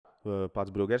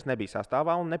pats Brugers nebija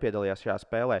sastāvā un nepiedalījās šajā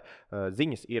spēlē.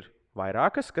 Ziņas ir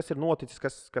vairākas, kas ir noticis,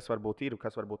 kas varbūt ir,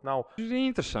 kas varbūt nav. Ir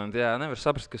interesanti, jā, nevar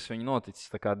saprast, kas viņam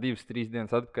noticis. Tā kā 2-3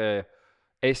 dienas atpakaļ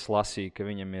es lasīju, ka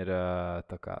viņam ir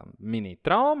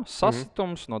mini-trauma,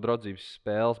 sasitums no draudzības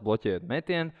spēles, bloķējot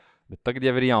metienu. Bet tagad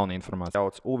jau ir jauna informācija.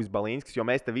 Jauts Uvis Balīnskis, jo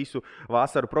mēs te visu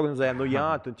vasaru prognozējām,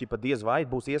 tu diez vai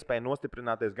būs iespēja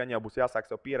nostiprināties, gan jau būs jāsāk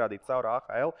sev pierādīt caur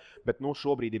AHL, bet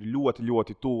šobrīd ir ļoti,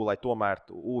 ļoti tuvu, lai tomēr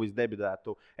Uvis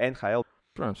debitētu NHL.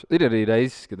 Protams, ir arī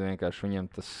reizes, kad vienkārši viņam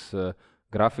tas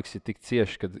grafiks ir tik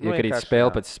cieši, kad iekrīt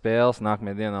spēle pēc spēles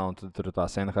nākamajā dienā, un tur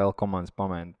tās NHL komandas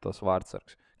pamēģina tos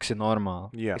vārdsargus. Kas ir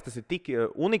normāli. Jā. Tas ir tik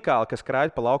unikāli, ka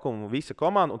skraida pa laukumu visa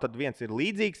komanda, un tad viens ir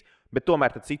līdzīgs, bet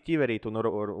tomēr cits ķiverīt un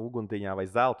uguntiņā vai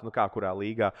zelta, kā kurā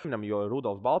līgā. Jo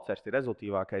Rudolfs Balcers ir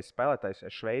rezultīvākais spēlētājs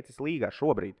Šveices līgā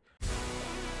šobrīd.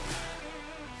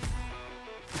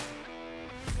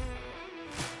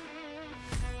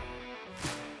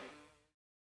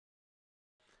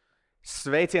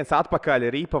 Sveiciens atpakaļ,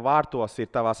 Ripa Vārtos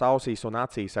ir tavās ausīs un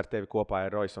acīs, ar tevi kopā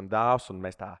ir Rojs un Dāvs, un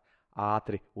mēs tā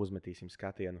ātri uzmetīsim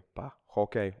skatienu pa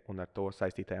hokeju un ar to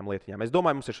saistītajām lietiņām. Es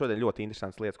domāju, mums ir šodien ļoti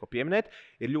interesants lietas, ko pieminēt.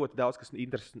 Ir ļoti daudz, kas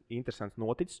interesants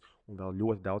noticis, un vēl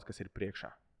ļoti daudz, kas ir priekšā.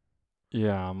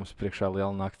 Jā, mums priekšā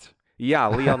liela nakts. Jā,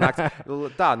 liela nakts.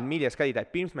 Tā, mīļie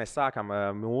skatītāji, pirms mēs sākam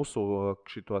mūsu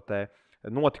šito te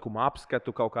notikumu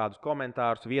apskatu, kaut kādus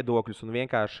komentārus, viedokļus un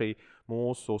vienkārši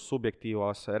mūsu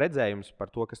subjektīvos redzējumus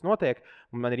par to, kas notiek,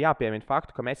 man ir jāpiemina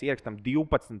faktu, ka mēs ierakstām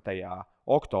 12.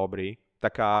 oktobrī. Tā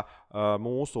kā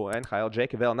mūsu NHL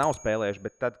džeki vēl nav spēlējuši,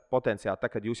 bet tad potenciāli, tad,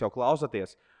 kad jūs jau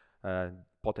klausaties,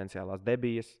 potenciālās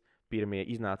debijas, pirmie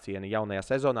iznācieni jaunajā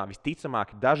sezonā,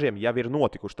 visticamāk, dažiem jau ir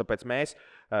notikuši. Tāpēc mēs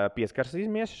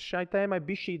pieskarsimies šai tēmai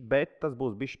bišķīt, bet tas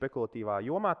būs bišķi spekulatīvā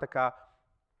jomā. Tā kā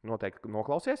noteikti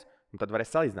noklausies, un tad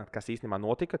varēs salīdzināt, kas īstenībā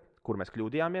notika, kur mēs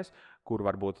kļūdījāmies, kur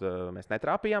varbūt mēs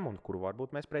netrāpījām un kur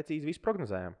varbūt mēs precīzi visu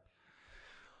prognozējām.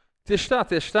 Tieši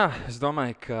tā. Es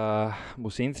domāju, ka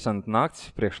būs interesanti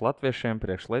nakts priekš latviešiem,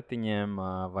 priekš letiņiem.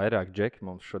 Vairāk džeki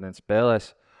mums šodien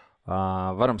spēlēs.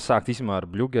 Varam sākt īstenībā ar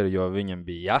Bļugeru, jo viņam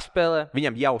bija jāspēlē.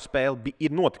 Viņam jau spēle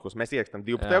ir notikusi. Mēs ierakstām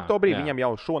 12. oktobrī. Viņam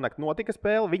jau šonakt notika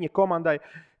spēle viņa komandai,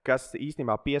 kas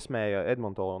īstenībā piesmēja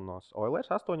Edmontonas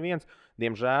Oilers 8-1.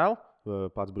 Diemžēl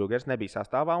pats Bļugers nebija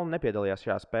sastāvā un nepiedalījās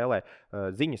šajā spēlē.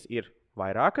 Ziņas ir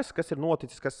vairākas, kas ir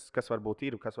noticis, kas varbūt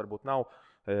ir, kas varbūt nav.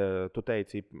 Tu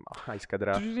teici,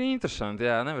 aizkadrā. Ir interesanti,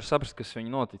 jā, nevar saprast, kas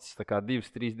viņam noticis. Tā kā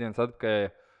 2-3 dienas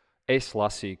atpakaļ es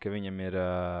lasīju, ka viņam ir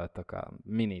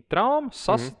mini-trauma,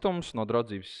 sasitums no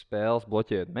draudzības spēles,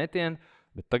 bloķējot metienu.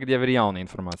 Bet tagad jau ir jauna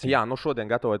informācija. Jā, šodien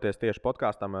gatavoties tieši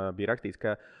podkāstam, bija rakstīts,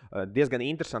 ka diezgan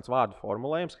interesants vārdu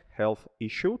formulējums – health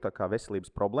issue, tā kā veselības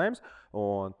problēmas.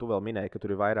 Un tu vēl minēji, ka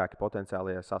tur ir vairāki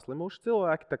potenciālie saslimuši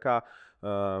cilvēki. Tā kā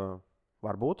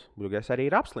varbūt Bļugers arī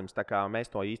ir apslims. Tā kā mēs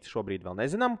to īsti šobrīd vēl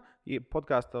nezinām,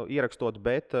 podkāstu ierakstot,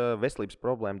 bet veselības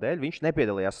problēmu dēļ viņš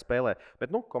nepiedalījās spēlē.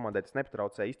 Bet komandai tas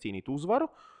nepatraucēja izcīnīt uzvaru.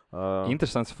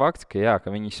 Interesants fakts,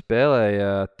 ka viņi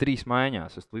spēlēja 3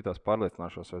 maiņās. Es līdz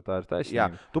pārliecināšos, vai tā ir taisnība. Jā,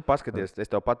 tu paskaties, es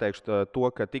tev pateikšu to,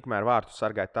 ka tikmēr vārtus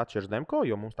sargāja Tačers Demko,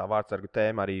 jo mums tā vārtsargu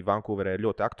tēma arī Vankūverē ir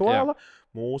ļoti aktuāla. Jā.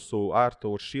 Mūsu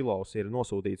Artūrs Šilovs ir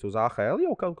nosūtīts uz AHL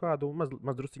jau kaut kādu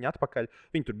mazdrusciņu atpakaļ.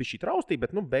 Viņi tur bija šī traustība,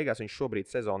 bet beigās viņš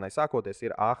šobrīd sezonai sākoties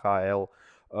ir AHL.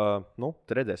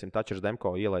 Redzēsim, Tačers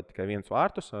Demko ielaid tikai 1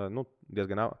 vārtus.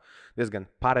 Diezgan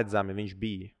paredzami viņš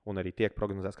bija un arī tiek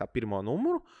prognozēts kā pirmo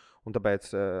numuru. Un tāpēc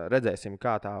redzēsim,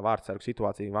 kā tā vārtsargu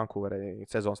situācija Vankūverē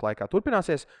sezonas laikā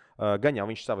turpināsies. Gan jau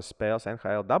viņš savas spēles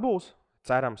NHL dabūs,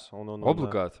 cerams.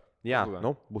 Obligāti. Jā,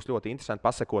 būs ļoti interesanti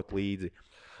pasekot līdzi.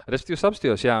 Respektīvi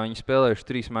apstījos, jā, viņi spēlējuši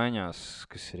 3 maiņās,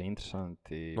 kas ir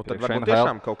interesanti. Tad varbūt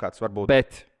tiešām kaut kāds varbūt.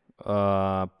 Bet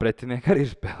pretinieki arī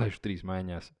ir spēlējuši 3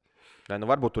 maiņās.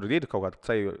 Varbūt tur ir kaut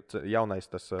kāds jaunais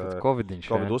Covid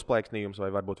uzplaiksnījums, vai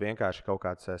varbūt vienkārši kaut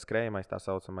kāds skrējamais, tā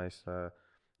saucamais,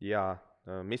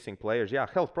 missing players. Jā,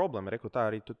 health problēma, tā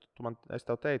arī es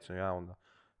tev teicu, jā, un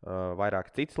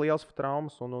vairāk cits liels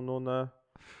traumas.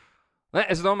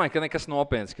 Es domāju, ka nekas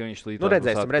nopietns, ka viņš līdz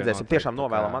redzēsim. Tiešām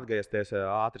novēlam atgriezties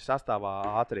ātri sastāvā,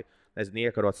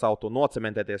 iekarot savu to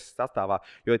nocementēties sastāvā.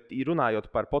 Jo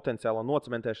runājot par potenciālo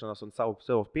nocementēšanos un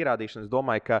savu pierādīšanu, es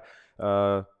domāju, ka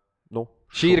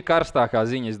šī ir karstākā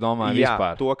ziņa, es domāju,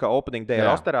 vispār. To, ka Opening Day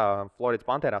rosterā Floridas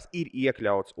Panterās ir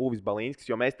iekļauts Uvis Balīnskis,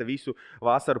 jo mēs te visu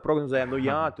vasaru prognozējām,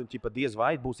 diez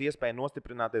vai būs iespēja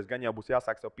nostiprināties, gan jau būs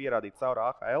jāsāk sev pierādīt caur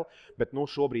AHL, bet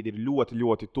šobrīd ir ļoti,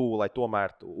 ļoti tuvu, lai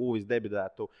tomēr Uvis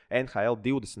debitētu NHL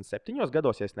 27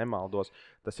 gados, ja es nemaldos.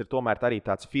 Tas ir tomēr arī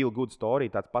tāds feel good story,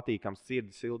 tāds patīkams,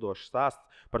 sirdi sildošs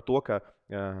stāsts par to, ka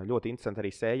ļoti interesanti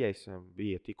arī sējais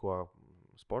bija tikko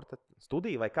sporta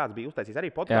studija, vai kāds bija uztaisījis arī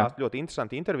podkāstu, ļoti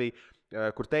interesanti interviju,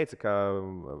 kur teica, ka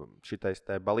šitais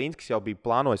Balīnskis jau bija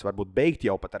plānojis varbūt beigt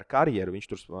jau pat ar karjeru.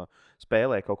 Viņš tur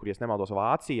spēlēja kaut kur, ja nemaldos,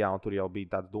 Vācijā, un tur jau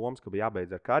bija tāds domas, ka bija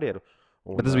jābeidz ar karjeru.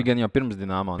 Un, bet tas bija gan jau pirms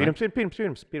Dinamo, ne?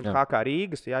 Pirms HK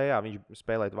Rīgas, jā, viņš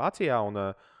spēlēja Vācijā, un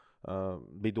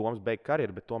bija domas beigt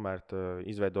karjeru, bet tomēr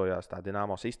izveidojās tā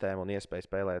Dinamo sistēma un iespēja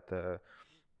spēlēt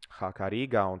HK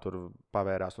Rīgā, un tur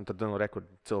pavērās. Un tad, rekur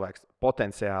cilvēks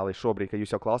potenciāli šobrīd, kad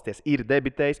jūs jau klausāties, ir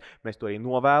debitējis. Mēs to arī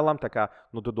novēlam. Tā kā,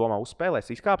 tu domā, uzspēlēs,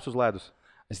 izkāps uz ledus?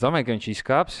 Es domāju, ka viņš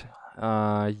izkāps,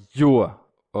 jo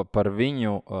par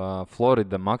viņu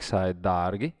Florida maksāja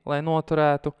dārgi, lai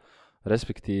noturētu.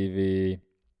 Respektīvi,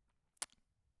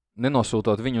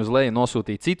 nenosūtot viņu uz leju,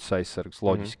 nosūtīja citus aizsargus,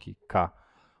 loģiski. Kā.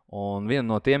 Un viena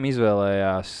no tiem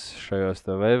izvēlējās šajos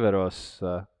veiveros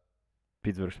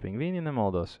Pittsburghs Pingvīni,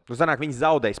 nemaldos. Zanāk, viņi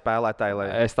zaudēja spēlētāji. Lai...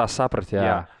 Es tā sapratu,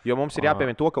 jā. Jo mums ir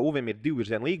jāpiemina to, ka UVim ir 2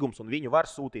 virzienu līgums, un viņu var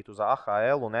sūtīt uz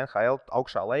AHL un NHL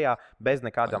augšā lejā bez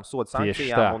nekādām soda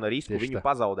sankcijām un risku viņu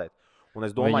pazaudēt. Un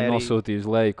es domāju, viņi nosūtīja uz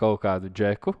leju kaut kādu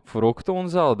džeku, fruktu un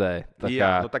zaudēja.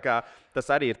 Tā kā tas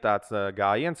arī ir tāds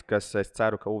gājiens, kas es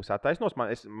ceru, ka UVs attaisnos.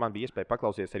 Man bija iespēja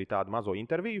paklausīties arī tādu mazo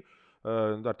interviju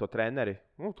ar to treneri.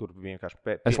 Tur vienkārši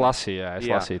es lasīju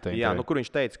to interviju. Kur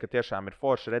viņš teica, ka tiešām ir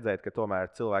forši redzēt, ka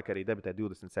tomēr cilvēki arī debitē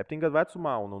 27 gadu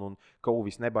vecumā un ka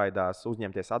UVs nebaidās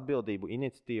uzņemties atbildību,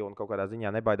 iniciatīvu un kaut kādā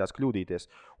ziņā nebaidās kļūdīties.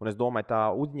 Un es domāju, tā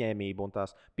uzņēmība un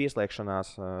tās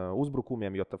pieslēgšanās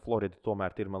uzbrukumiem, jo Florida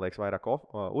tomēr ir, man liekas, vairāk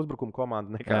uzbrukuma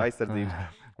komanda nekā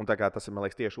aizsardzības. Un tā kā tas ir, man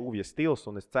liekas, tieši UVs stils,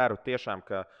 un es ceru tiešām,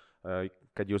 ka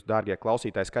kad jūs, dārgie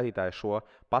klausītāji, skatītāji,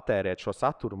 patērēt šo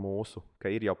saturu mūsu, ka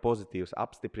ir jau pozitīvs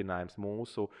apstiprinājums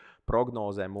mūsu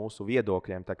prognozēm, mūsu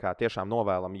viedokļiem. Tā kā tiešām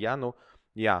novēlam,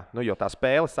 jo tā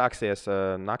spēle sāksies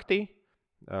naktī.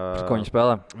 Ko viņi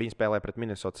spēlē? Viņi spēlē pret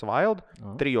Minnesota Wild.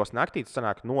 3 naktī, tas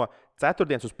sanāk no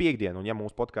ceturtdienas uz piekdienu. Un ja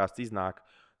mūsu podkāsts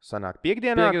sanāk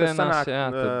piekdienā,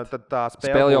 tad tā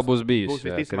spēle jau būs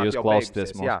bijusi, kad jūs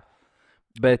klausāties mūsu.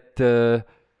 Bet...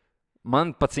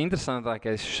 man pats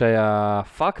interesantākais šajā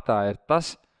faktā ir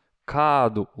tas,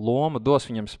 kādu lomu dos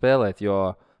viņam spēlēt, jo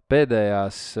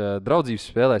pēdējās draudzības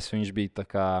spēlēs viņš bija tā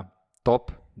kā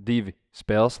top 2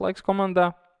 spēles laiks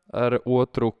komandā ar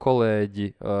otru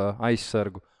kolēģi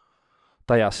aizsargu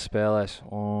tajās spēlēs.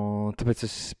 Un tāpēc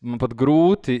man pat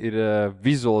grūti ir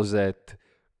vizualizēt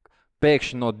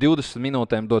pēkšņi no 20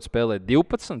 minūtēm dot spēlēt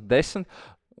 12, 10.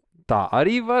 Tā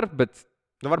arī var, bet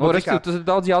varbūt tas ir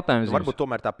daudz jautājumu. Varbūt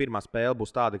tomēr tā pirmā spēle būs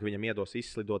tāda, ka viņam iedos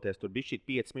izslidoties. Tur bija šī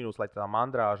 5 minūtes, lai tā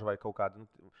mandrāža vai kaut kāda,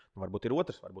 varbūt ir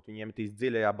otrs, varbūt viņi iemetīs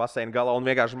dziļajā baseina galā un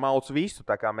vienkārši mauc visu,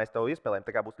 tā kā mēs tev iespējam.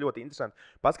 Tā kā būs ļoti interesanti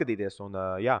paskatīties. Un,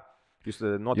 jūs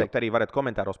noteikti arī varat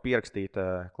komentāros pierakstīt,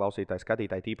 klausītāji,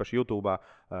 skatītāji, tīpaši YouTube,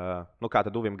 kā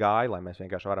tad UVim gāja, lai mēs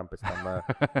vienkārši varam pēc tam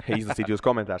izlasīt jūsu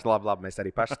komentārus. Labi, mēs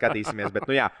arī paši skatīsimies, bet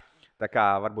tā kā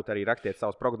varbūt arī rakstiet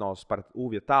savus prognozes par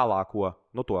UVja tālāko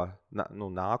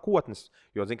nākotnes,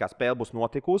 jo, zin kā, spēle būs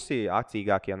notikusi,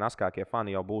 acīgākie un askākie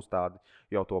fani jau būs tādi,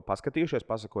 jau to paskatījušies,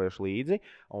 pasakojuši līdzi,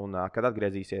 un kad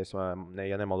atgriezīsies,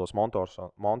 ja nemaldos,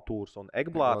 Montūrs un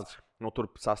Egblāts,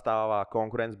 tur sastāvā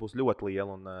konkurence būs ļoti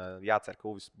liela, un jācer, ka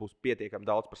UVs būs pietiekami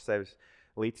daudz par sevi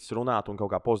līdzis runāt un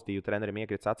kaut kā pozitīvi trenerim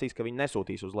iekrits acīs, ka viņi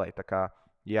nesūtīs uz leju. Tā kā,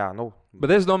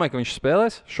 Bet es domāju, ka viņš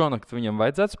spēlēs, šonakt viņam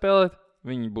vajadzētu spēlēt.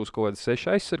 Viņi būs kaut kādi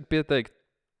 6 aizsargi pieteikti.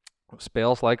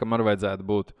 Spēles laikam arī vajadzētu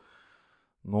būt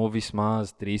vismaz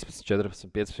 13,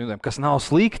 14, 15 minūtēm, kas nav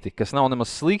slikti, kas nav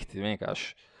nemaz slikti.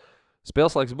 Vienkārši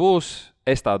spēles laiks būs,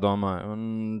 es tā domāju. Un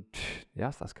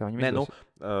jāstāsta, kā viņi izdos.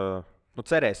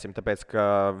 Cerēsim, tāpēc, ka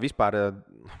vispār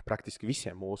praktiski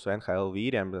visiem mūsu NHL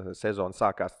vīriem sezona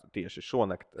sākās tieši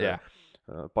šonakt.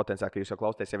 Potenciāli, ka jūs jau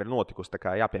klausāties, jau ir notikusi. Tā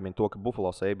kā jāpiemina to, ka Buffalo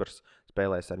Sabres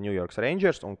spēlēs ar New York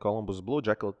Rangers un Columbus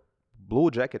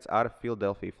Blue Jackets ar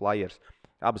Philadelphia Flyers.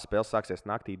 Abas spēles sāksies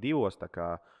naktī 2, tā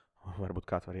kā varbūt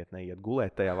kāds var neiet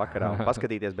gulēt tajā vakarā un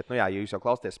paskatīties, bet, ja jūs jau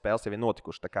klausāties, spēles jau ir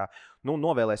notikušas. Tā kā,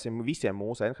 novēlēsim visiem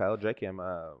mūsu NHL džekiem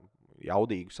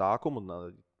jaudīgu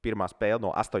sākumu. Pirmā spēle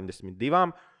no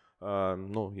 82.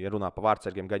 Ja runā par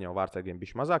vārtsargiem, gan jau vārtsargiem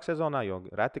bišķi mazāk sezonā, jo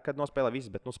reti, kad nospēlē visas,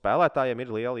 bet spēlētājiem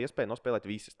ir liela iespēja nospēlēt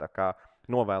visas. Tā kā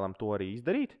novēlam to arī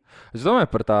izdarīt. Es domāju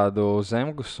par tādu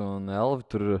Zemgus un Elvi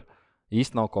tur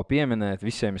īsti nav ko pieminēt.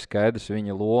 Visiem ir skaidrs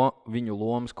viņu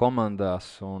lomas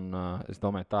komandās, un es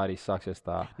domāju, tā arī sāksies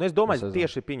tā. Es domāju,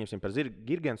 tieši pieņemsim par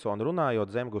Girgensonu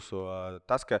runājot Zemgusu,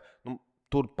 tas, ka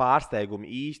tur pārsteigumi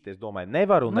īsti, es domāju,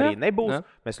 nevar un arī nebūs.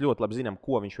 Mēs ļoti labi zinām,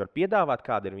 ko viņš var piedāvāt,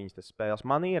 kāda ir viņas spēles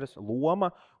manieras,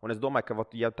 loma. Un es domāju, ka,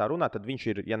 ja tā runā, tad viņš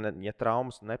ir, ja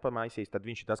traumas nepamaisīs, tad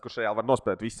viņš ir tas, kurš reāli var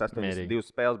nospēlēt visas 82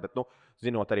 spēles. Bet,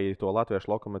 zinot arī to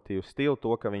latviešu lokomotīvu stilu,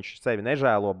 to, ka viņš sevi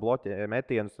nežēlo, bloķē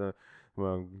metienus,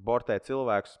 bortē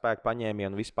cilvēkus, spēku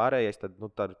paņēmienu un vispārējais, tad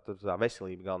tā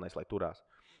veselība galvenais, lai turās.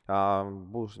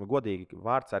 Būsim godīgi,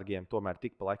 vārdsargiem tomēr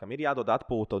tik pa laikam ir jādod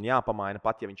atpūta un jāpamaina,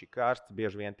 pat ja viņš ir karsts,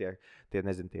 bieži vien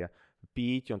tie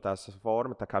pīķi un tās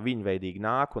forma tā kā viņveidīgi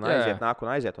nāk un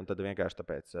aiziet, un tad vienkārši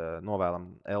tāpēc novēlam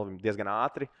Elvim diezgan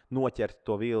ātri noķert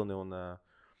to vilni.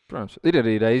 Protams, ir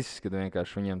arī reizes, kad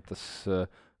vienkārši viņam tas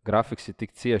grafiks ir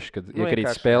tik cieši, kad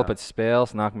iekrīt spēle pēc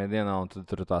spēles nākamajā dienā, un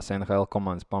tur tās NHL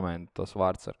komandas pamaina tos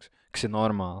vārdsargus, kas ir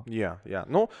normāli. Jā.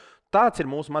 Tāds ir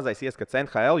mūsu mazais ieskats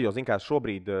NHL, jo,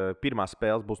 šobrīd pirmās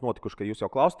spēles būs notikušas, kad jūs jau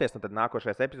klausāties, un tad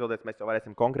nākošajās epizodēs mēs jau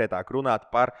varēsim konkrētāk runāt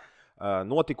par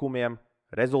notikumiem,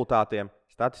 rezultātiem,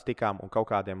 statistikām un kaut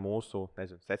kādiem mūsu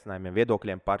secinājumiem,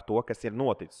 viedokļiem par to, kas ir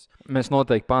noticis. Mēs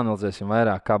noteikti panalizēsim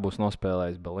vairāk, kā būs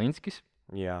nospēlējis Belinskis.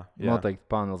 Jā. Noteikti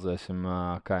panalizēsim,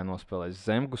 kā ir nospēlējis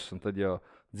Zemgus, un tad jau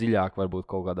dziļāk varbūt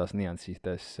kaut kādās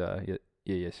niansītēs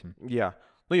ieiesim. Jā.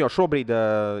 Jo šobrīd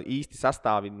īsti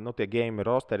sastāvi, tie game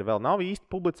rosteri vēl nav īsti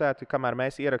publicēti, kamēr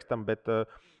mēs ierakstām, bet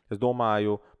es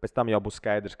domāju, pēc tam jau būs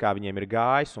skaidrs, kā viņiem ir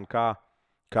gājis un kā.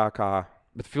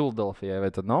 Bet Filadelfijai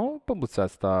vai tad nav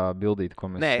publicēts tā bildīte, ko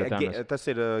mēs skatījāmies? Nē,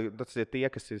 tas ir tie,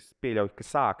 kas pieļauj, ka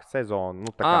sāk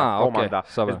sezonu komandā.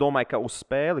 Okay, es domāju, ka uz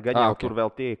spēli gan jau tur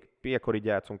vēl tiek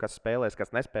piekoriģēts un kas spēlēs,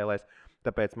 kas nespēlēs.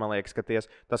 Tāpēc man liekas, ka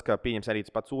tas, ka pieņems arī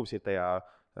tas pats Uvis ir tajā,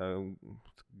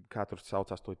 kā tur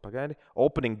saucās, to pagaidi,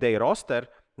 opening day roster,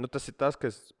 tas ir tas,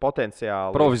 kas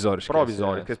potenciāli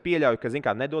provizoriski, kas pieļauj,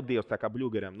 ka, nedod Dievs, tā kā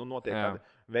bļugaram, notiek kāda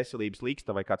veselības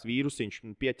līksta vai kāds vīrusiņš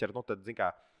pieķer, tad,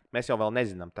 mēs jau vēl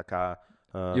nezinām.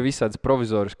 Jo visādas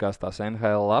provizoriskās tās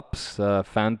NHL lapas,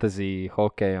 fantasy,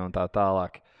 hokeja un tā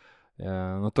tālāk.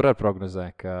 Tur arī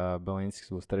prognozē, ka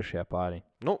Belinskis būs 3. pārī.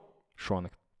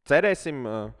 Šonakt. Cerēsim,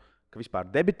 ka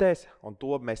vispār debitēs, un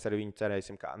to mēs arī viņu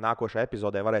cerēsim, ka nākošajā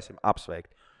epizodē varēsim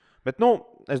apsveikt. Bet,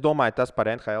 es domāju, tas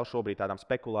par NHL šobrīd tādām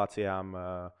spekulācijām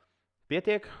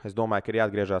pietiek. Es domāju, ka ir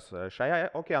jāatgriežas šajā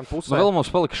okeāna pusē. Vēl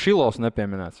mums palika Šilovs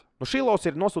nepieminēts. Šilovs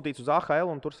ir nosūtīts uz AHL,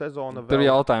 un tur sezona vēl... Tur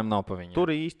jautājumu nav pa viņu.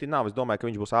 Tur īsti nav. Es domāju,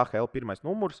 ka viņš būs AHL pirmais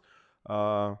numurs.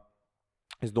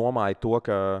 Es domāju to,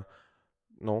 ka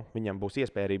viņam būs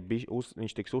iespēja arī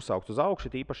viņš tiks uzsaukts uz augšu,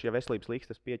 īpaši, ja veselības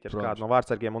līkstas pieķers kādu no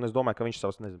vārdsargiem, un es domāju, ka viņš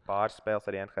savas pāris spēles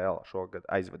arī NHL šogad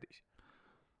aizvadīs.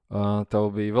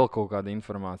 Tev bija vēl kaut kāda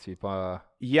informācija par...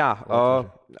 Jā,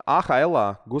 AHL-ā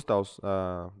Gustavs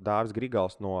Dāvis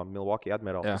Grigals no Milwaukee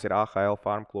Admirals, kas ir AHL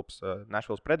farm klubs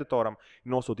Nashville Predatoram,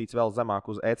 ir nosūtīts vēl zemāk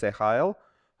uz ECHL,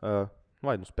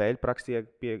 vai spēļu praksi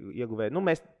ieguvēju.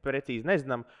 Mēs precīzi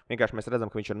nezinām, vienkārši mēs redzam,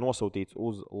 ka viņš ir nosūtīts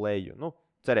uz leju.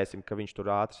 Cerēsim, ka viņš tur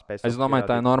ātri spēs. Es domāju,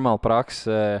 tā ir normāla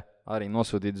prakse arī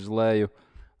nosūtīt uz leju.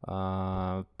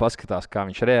 Paskatās, kā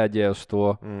viņš reaģē uz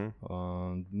to.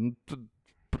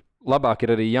 Labāk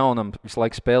ir arī jaunam visu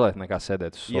laiku spēlēt, nekā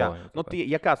sēdēt uz soliņa.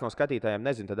 Ja kāds no skatītājiem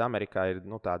nezina, tad Amerikā ir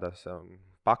tādas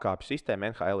pakāpju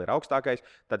sistēma. NHL ir augstākais,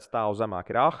 tad stāv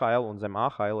zemāk ir AHL un zem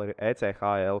AHL ir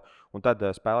ECHL. Un tad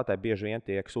spēlētāji bieži vien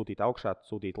tiek sūtīti augšā,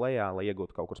 sūtīti lejā, lai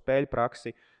iegūtu kaut kur spēļu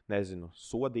praksi,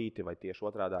 sodīti vai tieši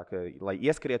otrādāk, lai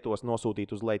ieskrietos,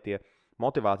 nosūtīti uz leju tie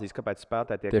motivācijas, kāpēc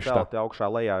spēlētāji tiek celti augšā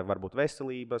lejā, varbūt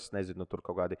veselības, tur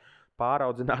kaut kādi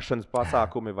pāraudzināšanas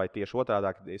pasākumi vai tieši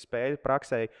otrādāk spēļu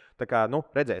praksē. Tā kā,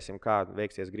 redzēsim, kā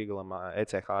veiksies Grigalam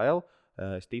ECHL.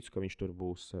 Es ticu, ka viņš tur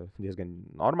būs diezgan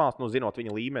normāls. Zinot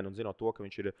viņa līmeni un zinot to, ka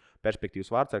viņš ir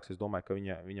perspektīvs vārdsargs, es domāju, ka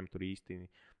viņam tur īsti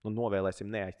novēlēsim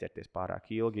neaizķerties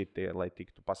pārāk ilgi, lai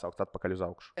tiktu pasaukts atpakaļ uz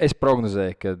augšu. Es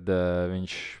prognozēju, ka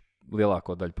viņš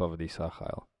lielāko daļu pavadīs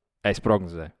AHL. Es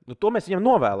prognozēju. To mēs viņam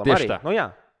novēlam tieši arī.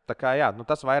 Tā. Tā kā,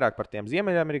 tas vairāk par tiem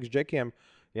Ziemeļamerikas džekiem.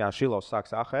 Jā, Šilovs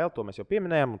sāks AHL, to mēs jau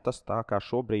pieminējām, un tas tā kā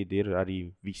šobrīd ir arī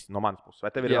viss no manas puses. Vai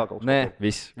tev ir vēl kaut kas? Nē,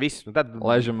 viss. Tad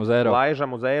laižam uz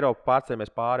Eiropu.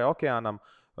 Pārceļamies pāri okeānam.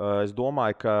 Es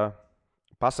domāju, ka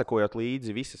pasakojot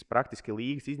līdzi visas praktiski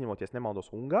līgas, izņemot, ja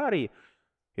nemaldos, Ungārija,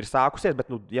 ir sākusies,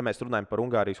 bet, ja mēs runājam par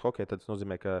Ungārijas hokeju, tad tas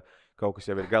nozīmē, ka kaut kas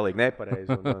jau ir galīgi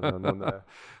nepareizi.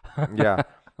 Jā.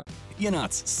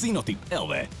 Ienāc Sinotip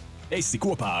LV. Esi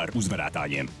kopā ar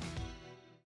uzvarētājiem.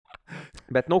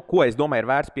 Bet, ko es domāju, ir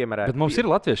vērts piemērēt. Bet mums ir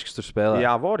latvieši, kas tur spēlē.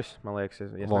 Jā, Voris, man liekas,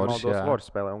 Voris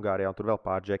spēlē Ungārijā, un tur vēl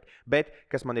pār džeki. Bet,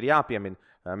 kas man ir jāpiemina,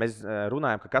 mēs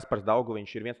runājam, ka Kaspars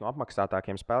Daugoviņš ir viens no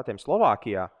apmaksātākajiem spēlētājiem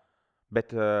Slovākijā.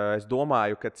 Bet es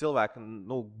domāju, ka cilvēki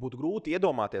būtu grūti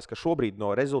iedomāties, ka šobrīd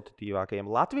no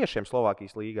rezultatīvākajiem latviešiem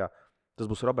Slovākijas līgā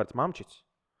tas būs Roberts Mamčits.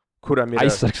 kuram ir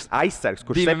aizsargs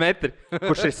kurš 2 metri.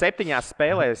 kurš ir 7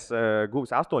 spēlēs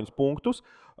guvis 8 punktus,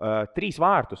 3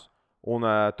 vārtus. Un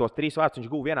tos 3 vārtus viņš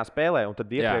guva vienā spēlē, un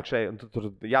tad iepriekšēji tur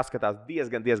jāskatās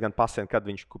diezgan pasen, kad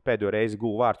viņš pēdējo reizi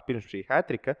guva vārtus pirms šī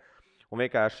hat-trika. Un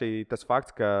vienkārši tas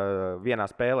fakts, ka vienā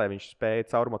spēlē viņš spēja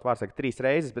caurumot vārtus 3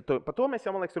 reizes, bet par to mēs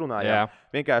jau, man liekas, runājām.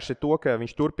 Jā. Vienkārši to, ka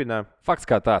viņš turpina. Fakts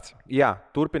kā tāds. Jā,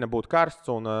 turpina būt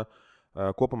karsts un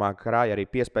kopumā krāja arī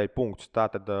piespēja punktus.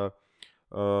 Tātad.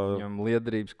 Viņam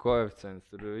liederības koeficients,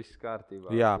 tur viss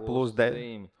kārtībā. Jā, plus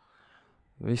 9.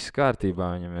 Viss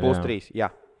kārtībā viņam ir. Plus 3, jā.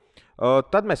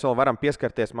 Tad mēs vēl varam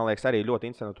pieskarties, man liekas, arī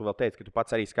ļoti interesanti. Tu vēl teici, ka tu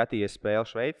pats arī skatījies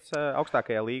spēli Šveices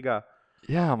augstākajā līgā.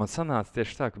 Jā, man sanāca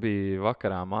tieši tā, ka bija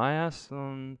vakarā mājās.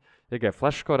 Un iegāja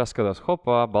flashskorā, skatās,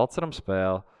 hopā, Balcaram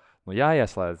spēle. Nu,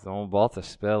 jāieslēdz, un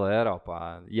Balcars spēlē Eiropā.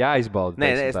 Jāizbauda.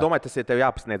 Nē, es domāju, tas ir tev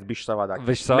jāpasniedz bišķi savādāk.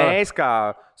 Mēs kā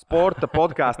sporta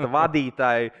podkāsta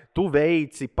vadītāji, tu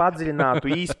veici padziļinātu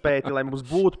izpēti, lai mums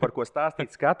būtu par ko stāstīt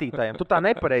skatītājiem. Tu tā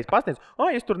nepareizi pasniedz.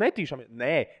 Es tur netīšām.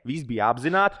 Nē, viss bija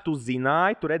apzināti, tu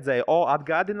zināji, tu redzēji,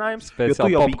 atgādinājums.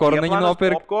 Speciāli popkorniņu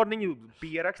nopirkt. Popkorniņu,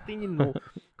 pierakstiņu,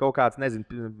 kaut kāds, nezinu,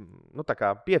 tā kā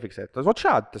piefiksēt.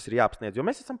 Šādi tas ir jāapsniedz, jo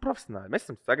mēs esam profesionāli. Mēs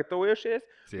esam sagatavojušies,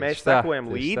 mēs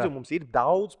sekojam līdzi, un mums ir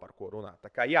daudz par ko runāt.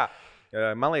 Tā kā, jā,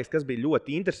 man liekas, kas bija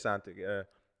ļoti interesanti.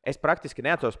 Es praktiski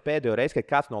neatceros pēdējo reizi, kad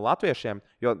kāds no latviešiem,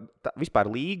 jo vispār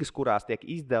līgas, kurās tiek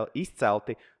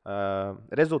izcelti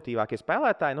rezultīvākie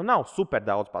spēlētāji, nav super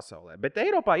daudz pasaulē. Bet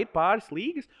Eiropā ir pāris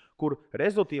līgas, kur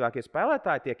rezultīvākie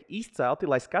spēlētāji tiek izcelti,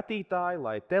 lai skatītāji,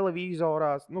 lai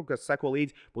televizorās, kas seko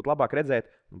līdzi, būtu labāk redzēt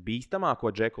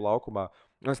bīstamāko džeku laukumā.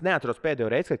 Un es neatceros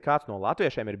pēdējo reizi, kad kāds no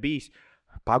latviešiem ir bijis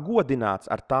pagodināts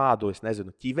ar tādu, es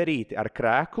nezinu, ķiverīti ar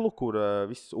krēklu, kur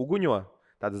viss uguņo.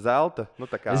 Tāda zelta.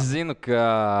 Es zinu,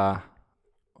 ka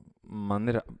man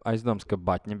ir aizdoms, ka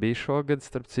Baķņa bija šogad,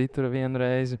 starp citu, vienu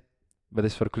reizi. Bet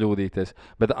es varu kļūdīties.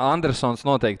 Bet Andersons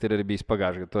noteikti ir arī bijis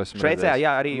pagājušajā gadā. Šveicē,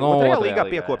 jā, arī otrajā līgā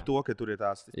piekop to, ka tur ir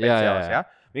tās speciālās. Jā.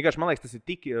 Vienkārši man liekas, tas ir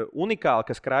tik unikāli,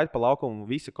 ka skraida pa laukumu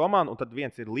visa komanda, un tad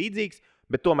viens ir līdzīgs,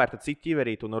 bet tomēr tad citi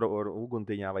ķiverīt un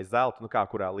uguntiņā vai zelta, kā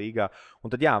kurā līgā.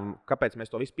 Un tad, jā, kāpēc mēs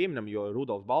to visu pieminam, jo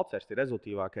Rudolfs Balcers ir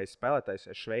rezultīvākais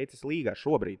spēlētājs Šveices līgā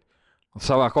šobrīd.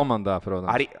 Savā komandā,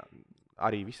 protams.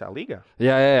 Arī visā līgā?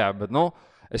 Jā, bet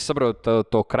es saprotu,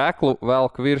 to kreklu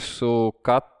velk virsū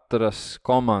katras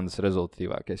komandas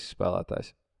rezultīvākais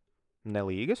spēlētājs. Ne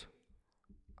līgas?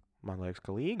 Man liekas,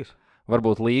 ka līgas.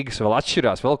 Varbūt līgas vēl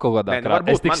atšķirās, vēl kaut kādā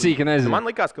krāsā. Es tik sīki nezinu. Man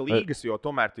liekas, ka līgas, jo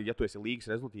tomēr, ja tu esi līgas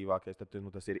rezultīvākais, tad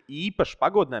tas ir īpašs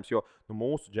pagodinājums, jo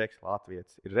mūsu džeks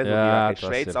Latvijas ir rezultīvākais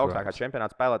Šveices augstākā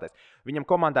čempionāta spēlētājs. Viņam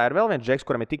komandā ir vēl viens džeks,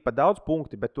 kuram ir tikpat daudz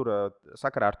punkti, bet tur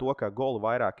sakarā ar to, ka golu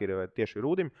vairāk ir tieši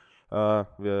Rūdim,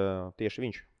 tieši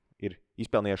viņš ir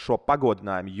izpelnījis šo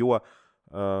pagodinājumu, jo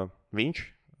viņš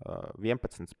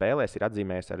 11 spēlēs ir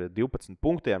atzīmējis ar 12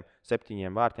 punktiem, 7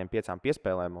 vārtiem, 5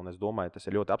 piespēlēm. Un es domāju, tas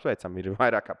ir ļoti apsveicami. Ir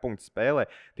vairāk kā punktu spēlē.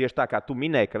 Tieši tā kā tu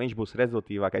minēji, ka viņš būs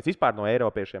rezultīvākais vispār no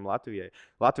eiropiešiem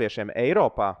latviešiem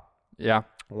Eiropā. Jā.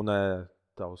 Un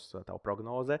tavu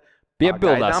prognoze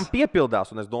piepildās.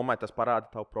 Un es domāju, tas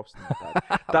parāda tavu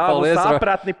profesionālitāti. Tavu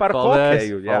sapratni par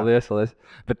hokeju. Paldies.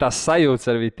 Bet tās sajūtas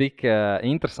arī tik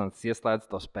interesants ieslēdz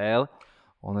to spēli.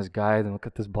 Un es gaidu,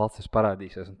 kad tas Balcers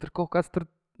parādīsies. Un tur kaut kāds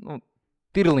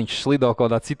tirliņš slido kaut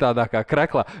kādā citādākā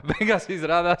kreklā. Beigās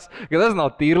izrādās, ka tas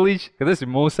nav tirliņš, ka tas ir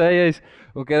mūsējais.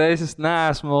 Un ka es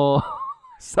neesmu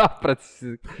sapratis,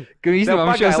 ka īstenībā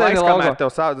viņš jau sēdi laukā.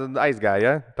 Tev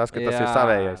aizgāja, tas, ka tas ir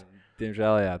savējais.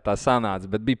 Diemžēl, jā, tā sanāca.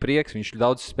 Bet bija prieks, viņš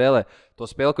daudz spēlē. To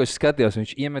spēli, ko es skatījos,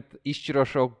 viņš iemet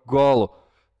izšķirošo golu.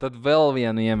 Tad vēl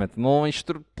vienu iemet. Viņš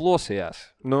tur plosījās.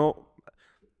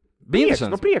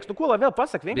 Prieks. Ko lai vēl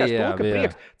pasaka? Vienkārši to, ka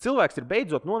prieks. Cilvēks ir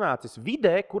beidzot nonācis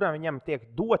vidē, kurā viņam tiek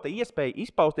dota iespēja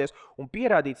izpausties un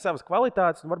pierādīt savas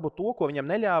kvalitātes un varbūt to, ko viņam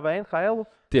neļāva NHL.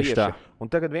 Tieši tā.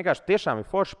 Un tagad vienkārši tiešām ir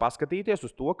forši paskatīties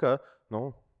uz to, ka,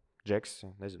 Džeks,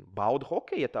 bauda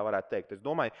hokeju, ja tā varētu teikt. Es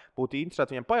domāju, būtu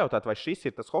interesanti viņam pajautāt, vai šis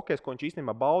ir tas hokejs, ko viņš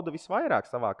īstenībā bauda visvairāk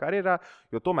savā karjerā,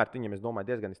 jo tomēr viņam, es domāju,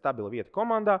 diezgan stabila vieta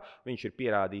komandā. Viņš ir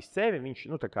pierādījis sevi, viņš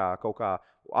kaut kā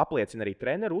apliecina arī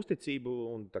treneru uzticību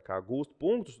un gūst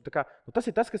punktus. Tas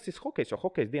ir tas, kas ir hokejs, jo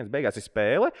hokejs dienas beigās ir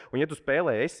spēle, un ja tu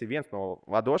spēlē, esi viens no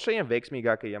vadošajiem,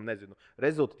 veiksmīgākajiem,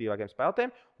 rezultatīvākajiem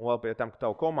spēlētājiem, un vēl pie tam, ka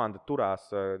tava komanda turās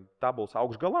tabulas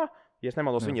augšgalā. Ja es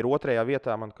nemaldos, viņi ir 2.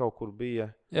 vietā, man kaut kur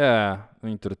bija. Jā,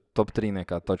 viņi tur top 3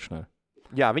 točnē.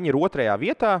 Jā, viņi ir 2.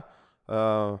 vietā,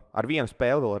 ar vienu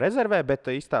spēli vēl rezervē, bet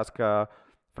izstāsta, ka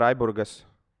Freiburgas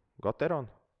Goteron,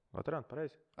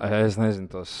 pareizi? Es nezinu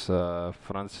tos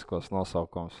franciskos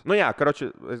nosaukums. Nu jā, karoči,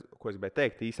 ko es gribēju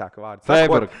teikt, īsāka vārda.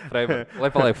 Freiburg.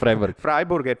 Lai paliek Freiburg.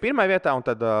 Freiburg ir pirmā vietā, un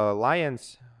tad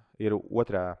Lions ir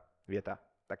otrā vietā.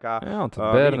 Tā kā Jā, un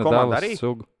tad bērni komanda Davos arī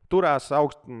sugu. turās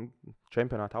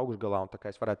čempionāta augšgalā, un tā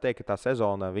kā es varētu teikt, ka tā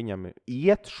sezona viņam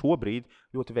iet šobrīd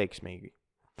ļoti veiksmīgi.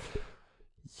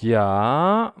 Jā,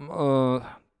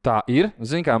 tā ir.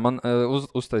 Zini kā, man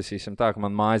uztaisīsim tā, ka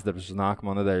man mājas darbs uz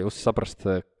nākamo nedēļu saprast,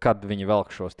 kad viņi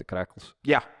velk šos tik reklus.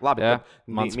 Jā, labi. Jā,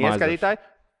 mans Mieskatītāji,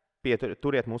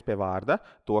 turiet mums pie vārda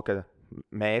to, ka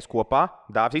mēs kopā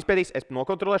Dāvis izpētīs, es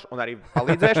nokontrolēšu un arī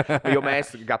palīdzēšu, jo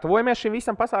mēs gatavojamies šim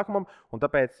visam pasākumam, un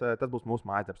tāpēc tas būs mūsu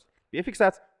mājas darbs.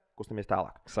 Piefiksēts, kustamies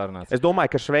tālāk. Sarunāts. Es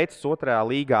domāju, ka Šveices otrajā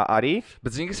līgā arī.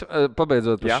 Bet, zini, kas,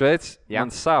 pabeidzot par Šveici,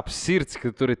 man sāp sirds,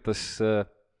 ka tur ir tas,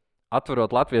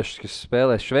 atverot latviešus, kas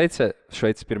spēlē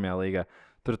Šveices pirmajā līgā,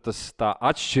 tur tas tā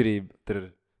atšķirība, tur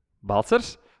ir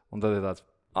Balcers, un tad ir tāds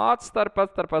atstarp,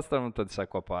 un tad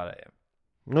sako pārējiem.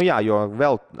 Nu jā, jo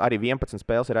vēl arī 11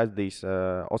 spēles ir aizdījis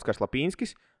Oskars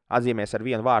Lapīnskis, atzīmēs ar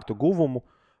vienu vārtu guvumu.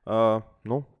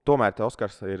 Tomēr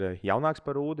Oskars ir jaunāks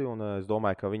par Rūdi, un es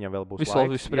domāju, ka viņam vēl būs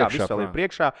laiks. Jā, viss vēl ir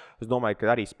priekšā. Es domāju, ka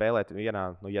arī spēlēt vienā,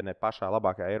 ja ne pašā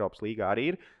labākajā Eiropas līgā,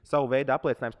 arī ir savu veidu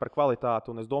apliecinājums par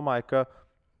kvalitāti, un es domāju, ka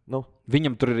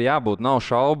viņam tur ir jābūt, nav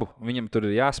šaubu, viņam tur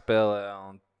ir jāspēlē,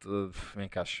 un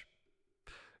vienkārši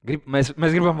mēs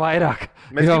gribam vairāk.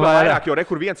 Mēs gribam vairāk, jo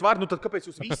rekur viens vārds, tad kāpēc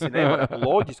jūs visi nevarat?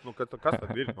 Loģiski, kas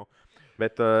tad ir?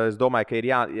 Bet es domāju, ka ir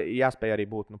jāspēj arī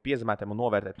būt piezemētiem un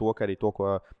novērtēt to, ka arī to,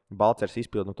 ko Balcers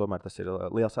izpilda, tomēr tas ir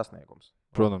liels sasniegums.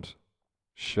 Protams.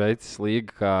 Šveices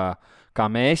līga, kā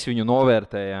mēs viņu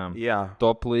novērtējām,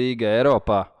 top līga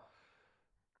Eiropā.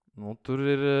 Tur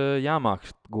ir jāmāk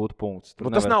gūt punktus.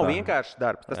 Tas nav vienkāršs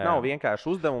darbs, tas nav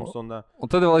vienkāršs uzdevums. Un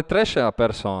tad vēl ir trešā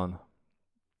persona.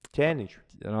 Ķēniņš.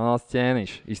 Ronalds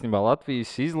Ķēniņš. Īstenībā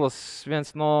Latvijas izlases viens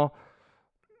no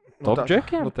top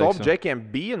džekiem. Top džekiem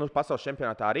bija. Pasaules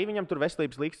čempionātā arī viņam tur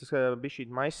veselības līkstas bija šī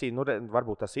maisīja.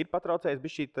 Varbūt tas ir patraucējis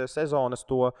bija šī sezonas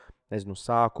to,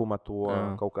 sākuma, to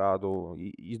kaut kādu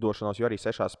izdošanos, jo arī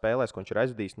 6 spēlēs, ko viņš ir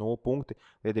aizvadījis 0 punkti,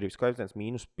 liederības koeficients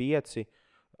 -5.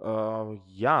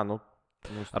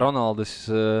 Ronalds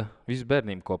visu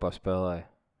bērnību kopā spēlēja.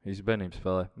 Visu bērnību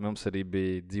spēlēja. Mums arī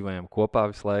bija dzīvojām kopā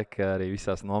visu laiku, arī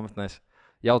visās nometnēs.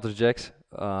 Jautrs džeks,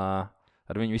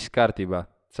 ar viņu viss kārtībā.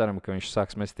 Ceram, ka viņš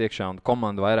sāks mest iekšā un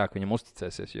komanda vairāk viņam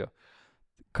uzticēsies. Jo,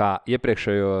 kā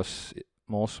iepriekšējos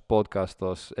mūsu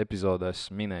podkastos epizodēs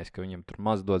minējis, ka viņam tur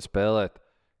maz dod spēlēt.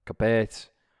 Kāpēc?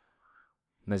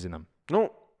 Nezinām.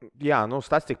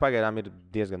 Statistika pagaidām ir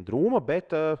diezgan drūma,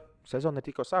 bet sezona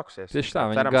ir tikko sākusies. Tieši tā,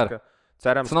 viņa gara.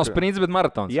 Tas nav sprints, bet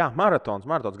maratons. Jā, maratons.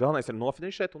 Galvenais ir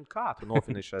nofinišēt un kā tu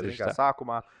nofinišēt.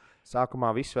 Sākumā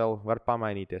viss vēl var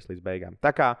pamainīties līdz beigām. Tā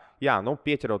kā,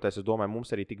 pieķeroties, es domāju, mums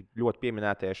arī tik ļoti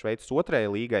pieminētajai Šveices otrajai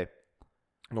līgai,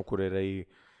 kur ir arī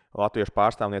latviešu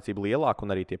pārstāvniecība lielāka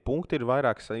un arī tie punkti ir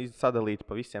vairāk sadalīti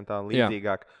pa visiem tā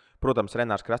līdzīgāk. Protams,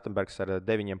 Renārs Krastenbergs ar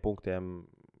 9 punktiem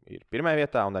ir pirmajā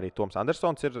vietā, un arī Toms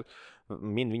Andersons ir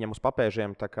viņam uz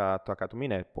papēžiem, tā kā tu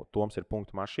minēji, Toms ir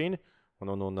punktu mašīna.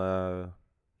 Un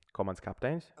komandas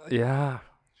kapteinis? Jā,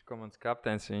 komandas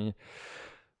kapteinis.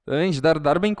 Viņš dara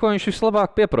darbiņu, ko viņš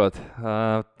vislabāk pieprot.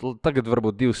 Tagad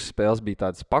varbūt 2 spēles bija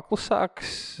tādas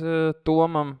paklusākas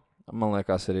Tomam. Man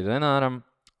liekas, arī Renāram.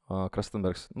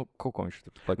 Krastenbergs, kaut ko viņš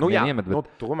tur iemet.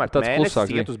 Tomēr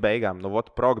mēnesis iet uz beigām.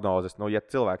 Prognozes, ja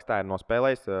cilvēks tā ir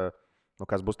nospēlējis,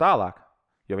 kas būs tālāk?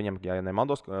 Jo viņam, ja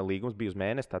nemaldos, līgums bija uz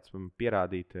mēnesi, tāds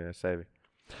pierādīt sevi.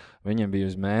 Viņam bija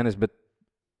uz mēnesi, bet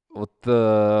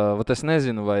es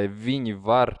nezinu, vai viņi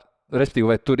var, respektīvi,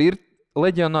 vai tur ir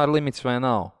leģionāra limits vai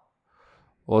nav.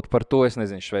 Par to es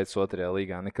nezinu Šveices otrajā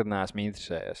līgā, nekad neesmu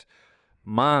interesējies.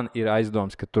 Man ir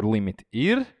aizdoms, ka tur limiti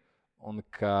ir, un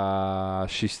ka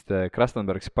šis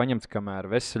Krastenbergs paņemts, kamēr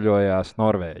veseļojās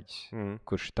Norvēģis,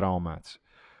 kurš ir traumēts.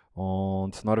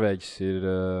 Un tas Norvēģis ir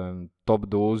top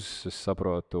 2, es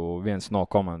saprotu, viens no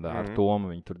komandā ar Tomu,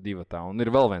 viņi tur 2 tā. Un ir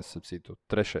vēl viens,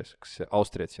 trešais, kas ir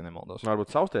austrietis, ja nemaldos.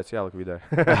 Varbūt austrietis jāliek vidē.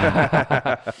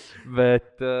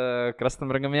 Bet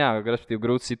Krastenbergam, respektīvi,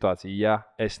 grūta situācija, ja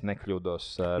es nekļūdos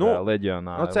ar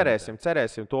leģionāru.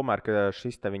 Cerēsim tomēr, ka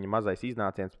šis te viņa mazais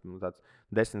iznāciens, tāds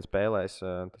 10 spēlēs,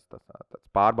 tāds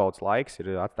pārbaudas laiks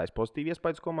ir atstājis pozitīvu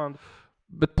iespēju komandu.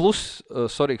 Bet plus,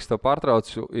 sorīgs tev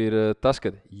pārtraucu, ir tas,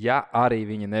 ka ja arī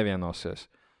viņi nevienosies,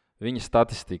 viņa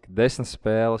statistika 10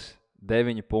 spēles,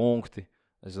 9 punkti,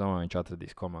 es domāju, viņš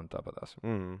atradīs komandu tāpatās.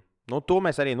 To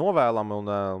mēs arī novēlam un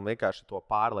vienkārši to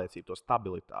pārliecību, to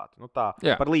stabilitāti.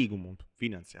 Par līgumu un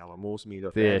finansiālo mūsu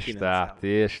mīļo. Tieši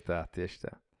tā.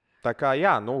 Tā kā,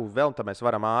 vēl tā mēs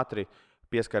varam ātri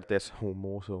pieskarties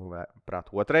mūsu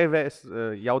prāt otrai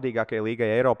jaudīgākajai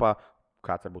līgai Eiropā.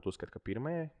 Kāds varbūt uzskata, ka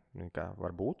pirmajai?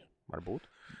 Varbūt.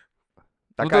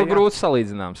 Tā kā grūti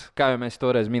salīdzināms, kā jau mēs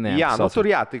toreiz minējām. Jā, tur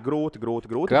tik grūti.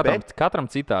 Katram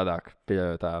citādāk.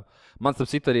 Man tas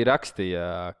citu arī rakstīja,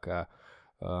 ka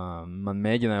man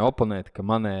mēģināja oponēt, ka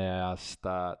manējās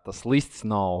tas lists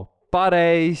nav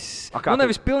pareizs.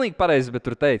 Nevis pilnīgi pareizs, bet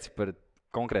tur teica par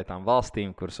konkrētām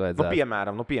valstīm, kuras vajadzētu.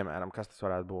 Piemēram, kas tas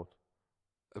varētu būt?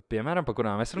 Piemēram, par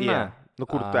kurām es runāju?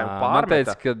 Kur tu pārmeta? Man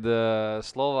teica, ka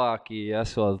Slovākija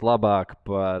esot labāka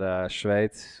par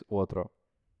Šveices otro.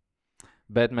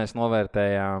 Bet mēs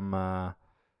novērtējām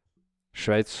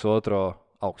Šveices otro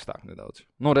augstāk nedaudz.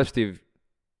 Respektīvi,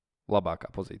 labākā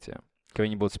pozīcijā, ka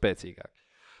viņi būtu spēcīgāki.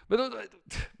 Bet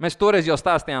mēs toreiz jau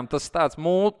stāstījām, tas tāds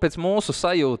pēc mūsu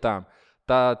sajūtām,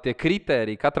 tie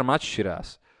kritēriji katram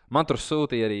atšķirās. Man tur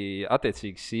sūtīja arī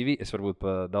attiecīgi CV. Es varbūt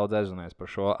daudz aizrunājos par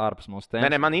šo ārpus mūsu tēmas.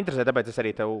 Nē, man interesē, tāpēc es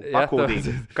arī tev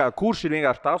pakūdīju. Kurš ir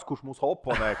vienkārši tas, kurš mūs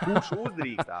oponē? Kurš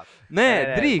uzdrīkstās? Nē,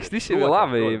 drīkst, viss ir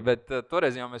labi, bet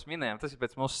toreiz jau mēs minējām, tas ir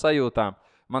pēc mūsu sajūtām.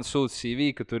 Man sūta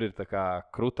CV, ka tur ir tā kā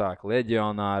krutāki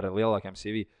leģionāri, lielākiem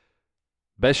CV.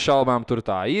 Bez šaubām tur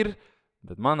tā ir,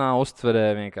 bet manā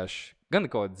uztverē vienkārši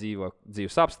gan kaut kāda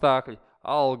dzīves apstākļi,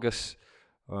 algas,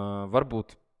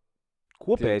 varbūt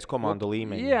kopējais komandu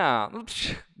līmeņi. Jā,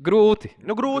 grūti.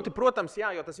 Grūti, protams, jā,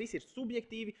 jo tas viss ir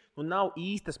subjektīvi un nav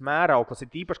īstas mērauklas.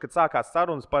 Ir īpaši, kad sākās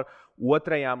sarunas par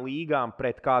otrajām līgām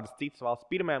pret kādas citas valsts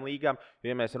pirmajām līgām.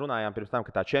 Ja mēs runājām pirms tam,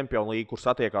 ka tā čempionu līga, kur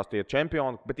satiekās tie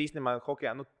čempioni, bet īstenībā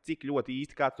hokejā, cik ļoti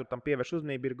īsti kāds tur tam pievērš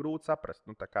uzmanību, ir grūti saprast.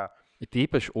 Ir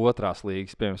īpaši otrās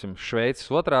līgas, piemēram, Šveices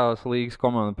otrās līgas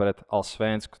komanda pret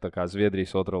Alsvensku, tā kā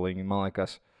Zviedrijas otro līgu, man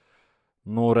liekas.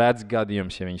 Redz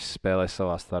gadījums, ja viņi spēlē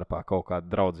savā starpā kaut kādu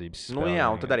draudzības spēli. Jā,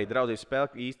 un tad arī draudzības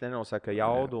spēle īsti nenosaka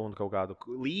jaudu un kaut kādu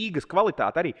līgas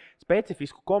kvalitāti. Arī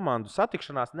specifisku komandu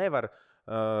satikšanās nevar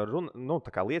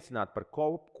liecināt par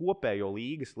kopējo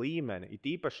līgas līmeni. It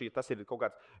īpaši, ja tas ir kaut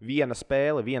kāds viena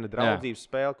spēle, viena draudzības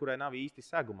spēle, kurai nav īsti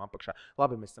seguma apakšā.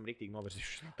 Labi, mēs esam riktīgi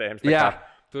novirzījuši no tēmas. Jā,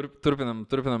 turpinam,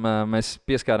 mēs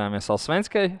pieskārāmies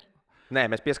Alsvenskai. Nē,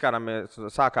 mēs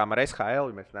sākām ar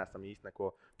SHL, mēs neesam īsti neko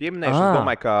pieminējuši. Es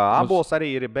domāju, ka Abols arī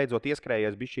ir beidzot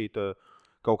ieskrējies bišķīt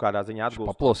kaut kādā ziņā atgūst.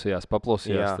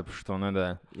 Paplosījās šo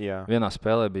nedēļu. Jā. Vienā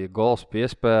spēlē bija gols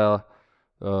piespēle.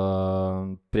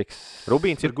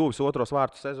 Rubīns ir guvis otros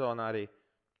vārtu sezonā arī.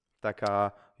 Tā kā,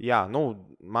 jā,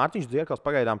 Mārtiņš Dzierkals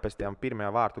pagaidām pēc tām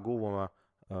pirmajā vārtu guvuma.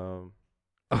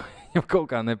 Jau kaut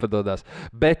kā nepadodās.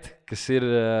 Bet, kas ir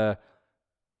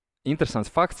interesants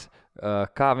fakts,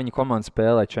 kā viņa komanda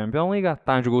spēlē Čempionu līgā,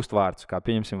 tā viņš gūst vārdus, kā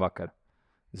pieņemsim vakar.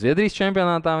 Zviedrijas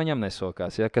čempionātā viņam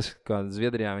nesokās. Ja? Kā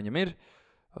Zviedrijā viņam ir,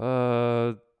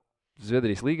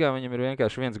 Zviedrijas līgā viņam ir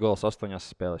vienkārši 1 gols 8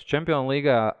 spēlēs. Čempionu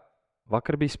līgā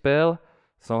vakar bija spēle,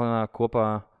 salīdzinājumā kopā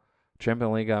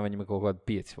Čempionu līgā viņam ir kaut kādi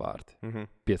 5 vārti.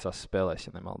 5 spēlēs,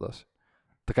 ja nemaldos.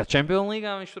 Tā kā Čempionu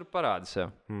līgā viņš tur parāda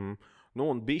sev.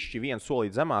 Un bišķi viens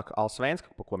solīt zemāk,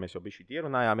 Alsvenska, par ko mēs jau bišķi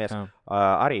ierunājāmies.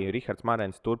 Arī Rihards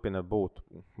Marens turpina būt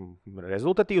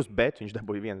rezultatīvs, bet viņš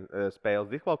dabūja vienu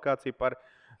spēles diskvalifikāciju par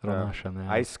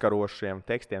aizskarošiem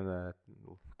tekstiem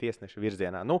tiesneša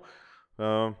virzienā.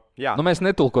 Mēs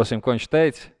netulkosim, ko viņš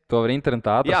teica. To var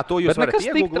internetā atrast. Jā, to jūs varat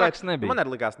iegūglēt. Man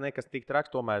arī likās nekas tik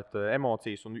traks, tomēr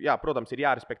emocijas. Un, jā, protams, ir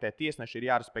jārespektē tiesneši, ir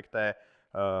jārespektē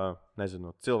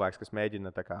cilvēks, kas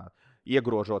mēģina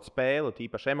iegrožot spēli,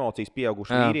 tīpaši emocijas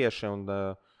pieauguši vīrieši. Un,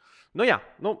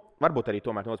 varbūt arī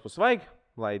tomēr no otras puses vajag,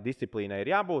 lai disciplīnai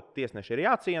ir jābūt, tiesneši ir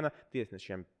jāciena,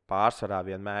 tiesnešiem pārsvarā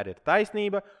vienmēr ir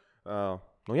taisnība.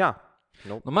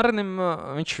 Marenim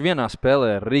viņš vienā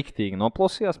spēlē riktīgi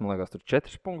noplosījās, man liekas, tur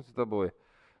 4 punktus dabūja.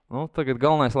 Tagad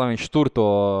galvenais, lai viņš tur to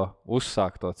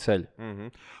uzsāk to ceļu.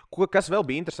 Kas vēl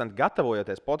bija interesanti,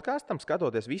 gatavojoties podkastam,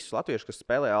 skatoties visus latviešus, kas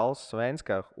spēlē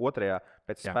Alsvenska otrajā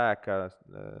pēc spēka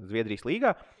Zviedrijas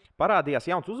līgā, parādījās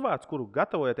jauns uzvārds, kuru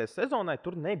gatavojoties sezonai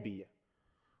tur nebija.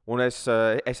 Un es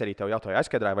arī tev jautāju,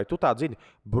 aizskaidroju, vai tu tā zini,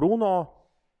 Bruno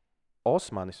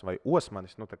Osmanis vai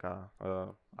Osmanis,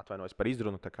 atvainojos par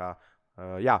izrunu,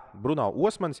 Bruno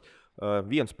Osmanis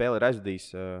vienu spēli ir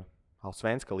aizvadījis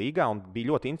Alsvenska līgā, un bija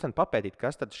ļoti interesanti papētīt,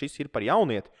 kas tad šis ir par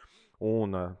jaunieti.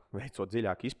 Un veicot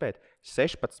dziļāku izpēti,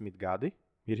 16 gadi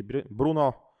ir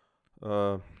Bruno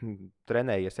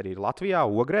trenējies arī Latvijā,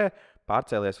 Ogrē,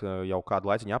 pārcēlies jau kādu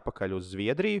laiciņu atpakaļ uz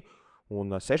Zviedriju,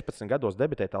 un 16 gados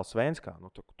debitēt Alsvenskā.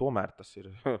 Tomēr tas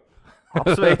ir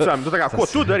apsveicami. Ko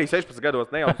tu darīji 16 gados?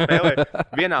 Ne jau spēlēji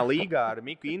vienā līgā ar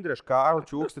Miku Indrašu, Kārli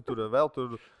Čuksti, tur vēl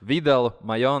tur. Vidalu,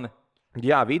 Majoni.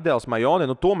 Jā, Vidēls, Majone,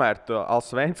 tomēr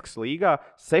Allsvenskas līgā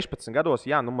 16 gados,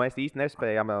 mēs īsti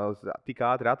nespējām tik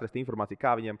ātri atrast informāciju,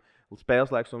 kā viņam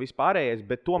spēles laiks un vispārējais,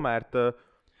 bet tomēr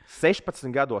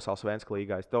 16 gados Allsvenskas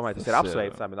līgā. Es domāju, tas ir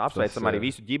apsveicami. Apsveicam arī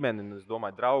visu ģimeni, es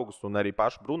domāju, draugus un arī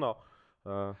pašu Bruno.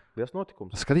 Liels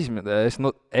notikums. Skatīsimies,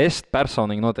 es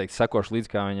personīgi noteikti sekošu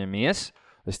līdz, kā viņam ies.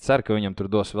 Es ceru, ka viņam tur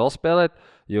dos vēl spēlēt,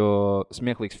 jo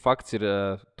smieklīgs fakts ir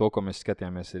to, ko mēs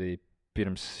skatījāmies arī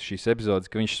pirms šīs epizodes,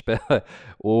 ka viņš spēlē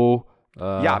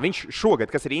Jā, viņš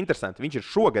šogad, kas ir interesanti, viņš ir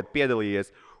šogad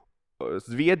piedalījies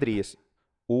Zviedrijas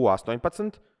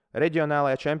U18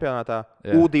 reģionālajā čempionātā,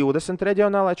 U20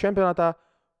 reģionālajā čempionātā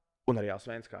un arī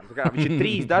Allsvenskā. Viņš ir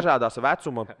 3 dažādās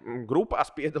vecuma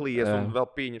grupās piedalījies un vēl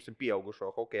pieņemsim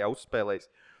pieaugušo hokejā uzspēlējis.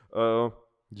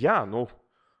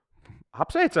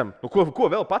 Apsveicam. Ko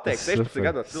vēl pateikt? 16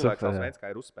 gados cilvēks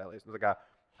Allsvenskā ir uzspēlējis.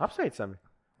 Apsveicami.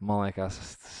 Man liekas,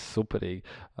 superīgi.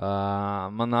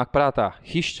 Man nāk prātā,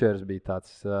 Hišķers bija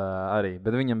tāds arī,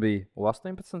 bet viņam bija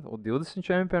U18, U20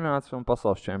 čempionāts un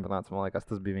pasaules čempionāts. Man liekas,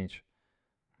 tas bija viņš.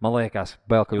 Man liekas,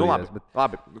 vēl kļūdījās.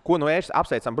 Labi. Ko es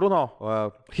apsveicam Bruno?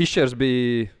 Hišķers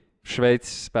bija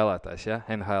Šveices spēlētājs,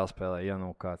 NHL spēlēja,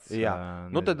 kāds. Jā,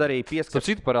 tad arī Starp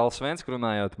citu par Allsvensku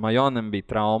runājot, Majonem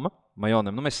bija trauma.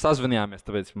 Mēs sazvanījāmies,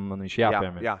 tāpēc man viņš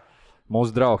jāpiemina. Jā.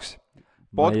 Mūsu draugs.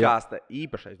 Podkāsta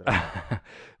īpašais draugs.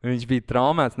 Viņš bija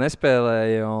traumēts,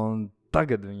 nespēlēja, un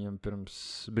tagad viņam pirms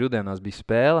brīvdienās bija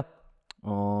spēle.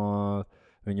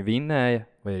 Viņa vinnēja,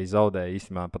 vai arī zaudēja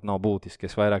īstenībā, pat nav būtiski.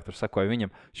 Es vairāk tur sakoju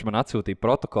viņam. Viņš man atsūtīja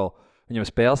protokolu. Viņam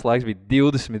spēles laiks bija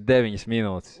 29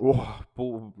 minūtes.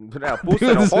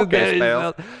 Puse no hokeja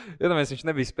spēles. Viņš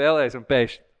nebija spēlējis un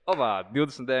pēkšņi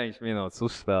 29 minūtes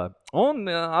uzspēlē. Un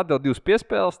atdeva 2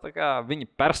 piespēles, tā kā viņa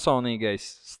personīgais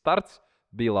starts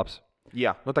bija labs.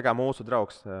 Jā, tā kā mūsu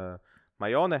draugs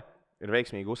Majone ir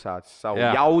veiksmīgi uzsācis savu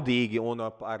jaudīgi un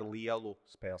ar lielu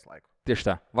spēles laiku. Tieši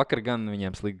tā. Vakar gan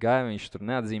viņiem slikti gāja, viņš tur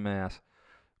neatzīmējās.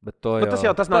 Bet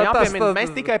tas nav jāpiemina. Mēs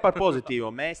tikai par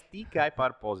pozitīvo.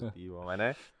 Vai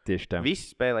ne? Tieši tā. Visi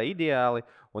spēlē ideāli.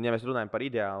 Un ja mēs runājam par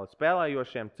ideāli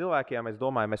spēlējošiem cilvēkiem, es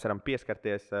domāju, mēs varam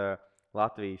pieskarties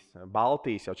Latvijas,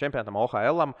 Baltijas jau čempionātam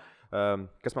OHL-am,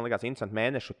 kas man likās interesanti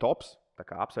mēnešu tops. Tā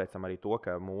kā apsveicam arī to,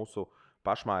 ka mūsu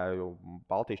pašmāju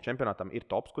Baltijas čempionātam ir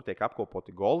tops, kur tiek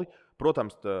apkopoti goli.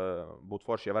 Protams, būtu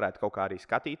forši, ja varētu kaut kā arī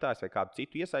skatītājs vai kādu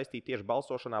citu iesaistīt tieši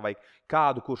balsošanā, vai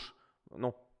kādu, kurš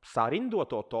sarindo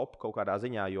to topu kaut kādā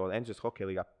ziņā, jo NCS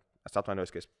hokeja līgā, es atvainojos,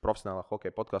 ka es profesionālā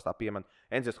hokeja podkāstā pieminu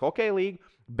NCS hokeja līgu,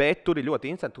 bet tur ir ļoti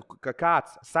interesanti, ka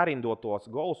kāds sarindo tos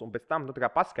golus un pēc tam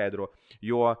paskaidro,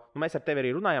 jo mēs ar tevi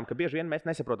arī runājām, ka bieži vien mēs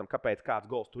nesaprotam, kāpēc kāds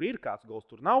gols tur ir, kāds gols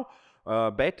tur nav,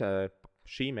 bet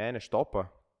šī mēneša topa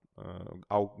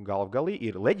galvgalī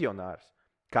ir leģionārs,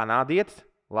 kanādietis,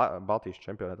 Baltijas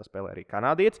čempionātā spēlē arī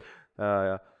kanādietis,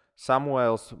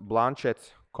 Samuels Blančets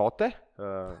Kote.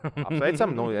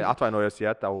 Apsveicam, atvainojos,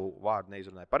 ja tavu vārdu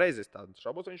neizrunāju pareizi, es tādu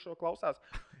šaubos, viņš to klausās.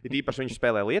 Ir īpaši viņš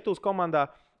spēlē Lietuvas komandā,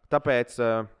 tāpēc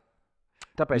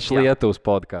viņš Lietuvas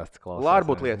podkāsts klausās.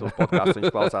 Varbūt Lietuvas podkāsts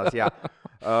viņš klausās, jā.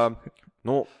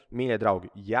 Mīļie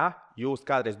draugi, ja jūs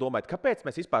kādreiz domājat, kāpēc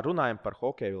mēs vispār runājam par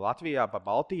hokeju Latvijā, par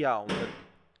Baltijā, un tad,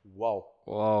 wow.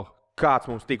 Kāds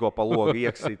mums tikko pa logu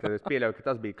ieksīt. Es pieļauju, ka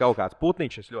tas bija kaut kāds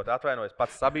putniņš. Es ļoti atvainojos,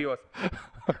 pats sabijos.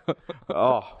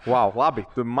 Labi.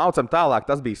 Tu maucam tālāk.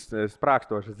 Tas bija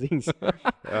sprākstošas ziņas.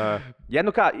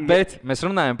 Bet mēs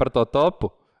runājam par to topu.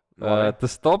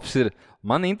 Tas tops ir,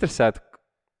 man interesētu,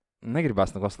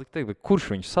 negribās neko slikti teikt, bet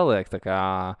kurš viņu saliek tā kā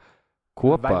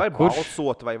kopā? Vai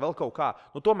balsot, vai vēl kaut kā.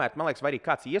 Tomēr, man liekas, vai arī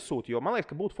kāds iesūta, jo man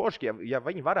liekas, ka būtu forši, ja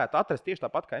viņi varētu atrast tieši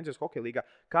tāpat kā NCS hokeja līgā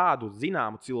kādu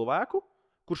zināmu cilvēku,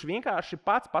 kurš vienkārši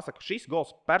pats pasaka, šis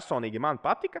gols personīgi man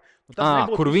patika.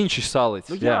 Kur viņš ir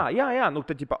salicis. Jā.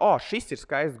 Tad, šis ir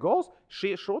skaists gols,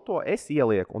 šo to es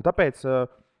ielieku. Un tāpēc,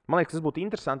 man liekas, tas būtu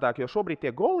interesantāk, jo šobrīd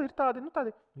tie goli ir tādi,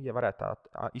 ja varētu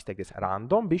tā izteikties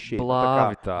random, bišķi.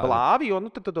 Blāvi, jo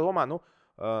tad domā,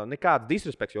 nekāds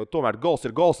disrespekts, jo tomēr gols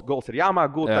ir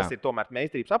jāmāk gūt, tas ir tomēr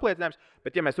meistarības apliecinājums.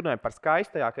 Bet, ja mēs runājam par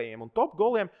skaistākajiem un top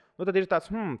goliem, tad ir tāds,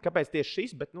 kāpēc tieši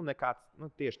šis, bet nekāds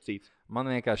tieši cits. Man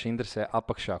vienkārši interesē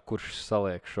apakšā, kurš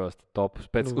saliek šos topus,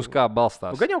 uz kā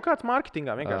balstās. Gan jau kāds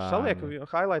mārketingā vienkārši saliek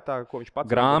highlightā, ko viņš pats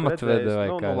grāmatvede vai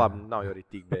kā. Labi, nav jau arī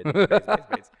tik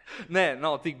bēdīgi. Nē,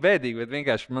 nav tik bēdīgi, bet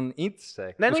vienkārši man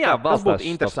interesē. Tas būtu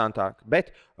interesantāk.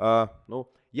 Bet,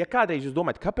 ja kādreiz jūs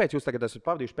domājat, kāpēc jūs tagad esat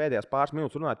pavadījuši pēdējās pāris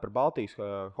minūtes runājot par Baltijas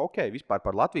hokeju, vispār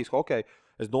par Latvijas hokeju,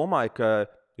 es domāju, ka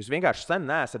jūs vienkārši sen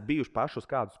neesat bijuši paši uz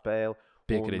kādu spēli.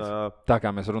 Piekrīt. Tā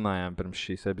kā mēs runājām pirms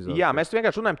šīs epizodes. Jā, mēs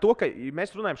vienkārši runājam to, ka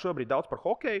mēs runājam šobrīd daudz par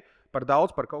hokeju,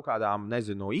 daudz par kaut kādām,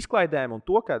 izklaidēm un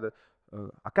to, ka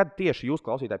Kad tieši jūs,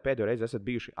 klausītāji, pēdējo reizi esat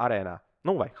bijuši arēnā?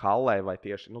 Vai hallē, vai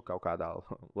tieši kaut kādā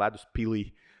ledus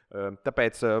pilī.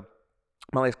 Tāpēc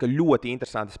man liekas, ka ļoti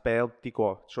interesanti spēle.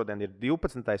 Tikko šodien ir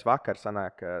 12. vakar,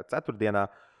 sanāk ceturtdienā.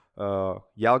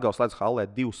 Jelgavas ledus hallē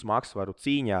 2 smagsvaru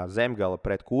cīņā Zemgala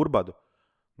pret Kurbadu.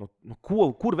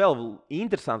 Kur vēl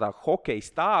interesantāk hokeja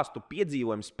stāstu,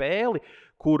 piedzīvojumu spēli,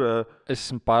 kur...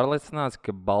 Esmu pārliecināts,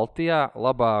 ka Baltijā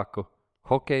labāku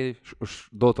hokeju uz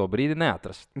doto brīdi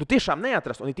neatrast. Tiešām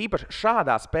neatrast. Un it īpaši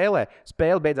šādā spēlē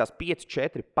spēle beidzās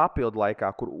 5-4 papildu laikā,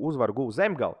 kur uzvaru guva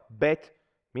Zemgala. Bet,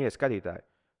 mīļie skatītāji,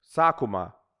 sākumā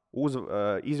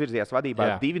izvirzījās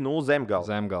vadībā 2-0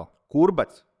 Zemgala.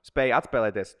 Kurbats spēja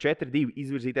atspēlēties 4-2,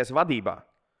 izvirzīties vadībā.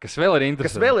 Kas vēl ir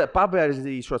interesanti. Kas vēl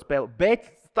pabērzīja šo spēli, bet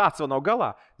tāds vēl nav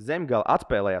galā. Zemgala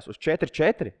atspēlējās uz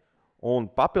 4-4 un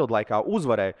papildu laikā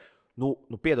uzvarēja.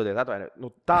 Piedodiet,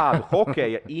 atvainojiet, tādu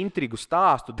hokeja intrigu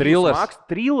stāstu.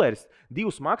 Thrillers,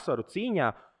 2 smagsvaru cīņā.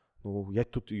 Ja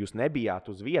jūs nebijāt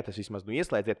uz vietas, vismaz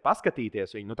ieslēdziet,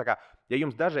 paskatīties viņu. Ja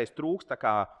jums dažreiz trūks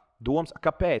domas,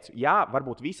 kāpēc? Jā,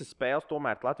 varbūt visas spēles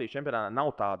tomēr Latvijas čempionātā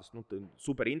nav tādas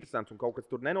super interesantas un kaut kas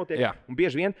tur nenotiek. Jā. Un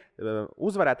bieži vien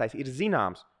uzvarētājs ir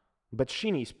zināms, bet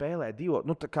šī spēlē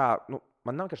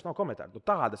man vienkārši nav komentāru.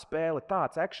 Tāda spēle,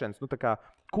 tāds actions,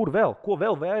 kur vēl? Ko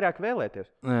vēl vairāk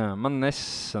vēlēties? Jā, man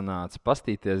nesanāca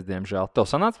pastīties, diemžēl. Tev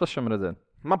sanāca pašam redzēt?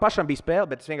 Man pašam bija spēle,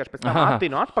 bet es vienkārši pēc tam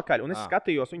attinu atpakaļ, un es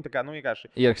skatījos viņu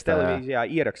vienkārši televīzijā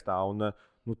ierakstā.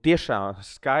 Un tiešām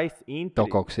skaists intriga.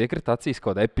 Tev kaut kas iekrita acīs,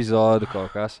 kaut kāda epizode,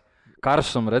 kaut kas.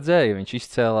 Karsumu redzēja, viņš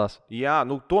izcēlās. Jā,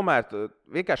 tomēr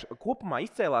vienkārši kopumā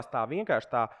izcēlās tā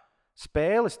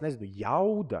spēles,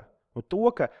 jauda. To,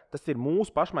 ka tas ir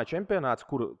mūsu pašmāju čempionāts,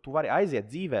 kuru tu vari aiziet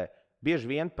dzīvē, bieži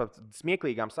vien par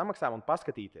smieklīgām samaksām un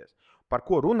paskatīties. Par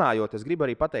ko runājot, es gribu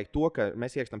arī pateikt to, ka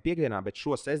mēs ierakstam piekdienā, bet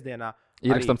šo sestdienā...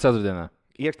 Ierakstam ceturtdienā.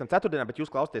 Ierakstam ceturtdienā, bet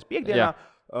jūs klausāties piekdienā.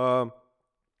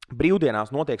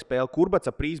 Brīvdienās notiek spēle Kurbats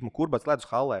ar Prizmu, Kurbats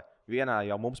ledus hallē. Vienā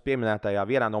jau mums pieminētajā,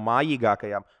 vienā no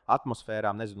mājīgākajām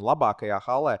atmosfērām, labākajā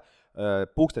hallē.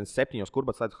 7:00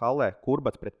 Kurbats ledus hallē,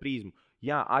 Kurbats pret Prizmu.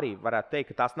 Jā, arī varētu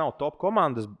teikt, ka tās nav top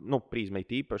komandas. Prizmai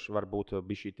tīpaši varbūt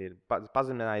bija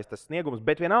pazeminājies tas sniegums,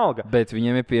 bet vienalga. Bet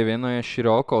viņiem ir pievienojies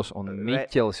Širokovs un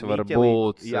Miķelis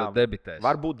varbūt debitēs.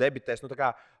 Varbūt debitēs.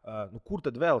 Kur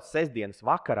tad vēl sestdienas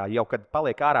vakarā, jau kad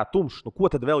paliek ārā tumšs, ko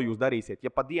tad vēl jūs darīsiet?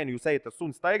 Ja pa dienu jūs ejat ar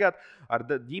suni staigāt, ar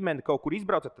ģimeni kaut kur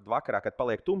izbraucat, tad vakarā, kad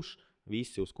paliek tumšs,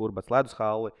 visi uz Kurbats ledus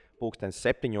halli,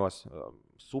 7:00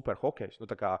 super hokejs.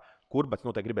 Kurbats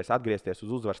noteikti gribēs atgriezties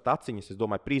uz uzvaras taciņas. Es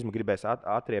domāju, Prizma gribēs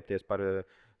atriepties par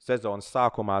sezonas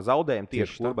sākumā zaudējumu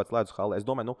tieši Kurbats ledus hallē. Es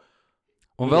domāju,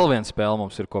 un vēl viena spēle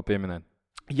mums ir ko pieminēt.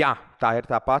 Jā, tā ir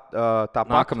tāpat.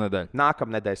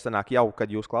 Nākamnedēļ sanāk jau,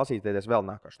 kad jūs klausīsieties vēl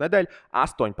nākošu nedēļu.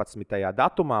 18.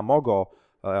 datumā Mogo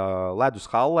ledus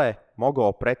hallē,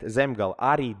 Mogo pret Zemgali.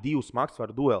 Arī 2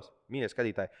 smagsvaru duels. Mīļie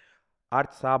skatītāji,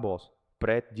 Artis Sābols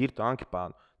pret Ģirtu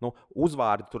Ankipānu.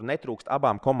 Uzvārdi tur netrūkst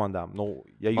abām komandām.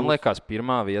 Man liekas,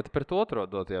 pirmā vieta pret otro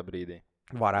dotajā brīdī.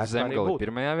 Zemgali ir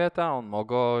pirmajā vietā un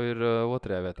Mogo ir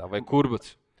otrajā vietā. Vai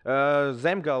Kurbats?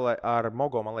 Zemgale ar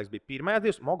Mogo, man liekas, bija pirmajā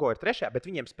divas. Mogo ir trešajā, bet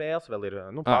viņiem spēles vēl ir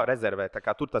rezervē. Tā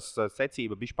kā tur tas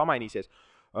secība bišķi pamainīsies.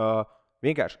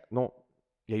 Vienkārši,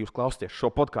 ja jūs klausāties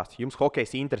šo podcastu, jums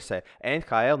hokejs interesē,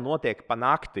 NHL notiek pa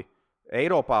nakti.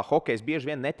 Eiropā hokejs bieži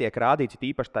vien netiek rādīts,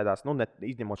 īpaši tādās,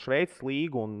 izņemot Šveices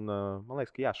līgu. Man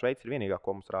liekas, ka Šveice ir vienīgā,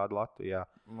 ko mums rāda Latvijā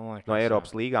no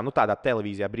Eiropas līgām. Tādā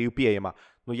televīzijā brīvi pieejamā.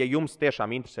 Ja jums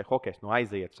tiešām interesē hokejs,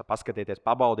 aiziet, paskatieties,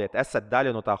 pabaudiet, esat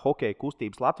daļa no tā hokeja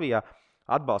kustības Latvijā,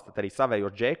 atbalstat arī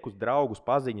savējos džekus, draugus,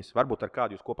 paziņas, varbūt ar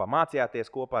kādu jūs kopā mācījāties,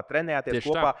 kopā trenējāties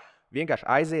kopā. Vienkārši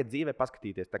aiziet dzīvē,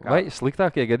 paskatīties. Vai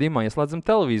sliktākie gadījumā ieslēdzam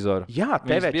televizoru? Jā,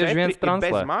 TV4 ir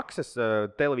bez maksas.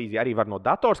 Televīzija arī var no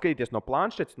datora skatīties, no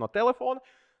planšetes, no telefona.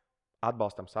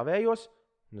 Atbalstam savējos.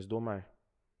 Un es domāju,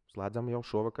 slēdzam jau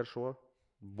šovakar šo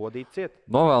bodīt ciet.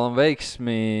 Novēlam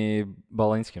veiksmi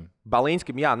Balinskam.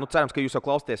 Balinskam, jā. Cerams, ka jūs jau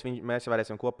klausāties. Mēs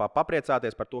varēsim kopā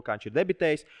papriecāties par to, kā viņš ir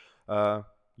debitējis.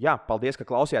 Jā, paldies, ka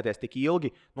klausījāties tik ilgi.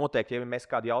 Noteikti, ja mēs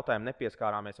kādu jautājumu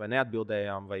nepieskārāmies vai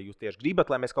neatbildējām, vai jūs tieši gribat,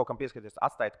 lai mēs kaut kam pieskaties,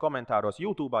 atstājiet komentāros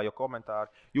YouTube, jo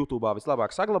komentāri YouTube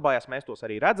vislabāk saglabājās. Mēs tos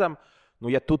arī redzam.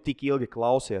 Ja tu tik ilgi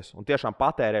klausies un tiešām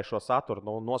patērē šo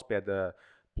saturu, nospied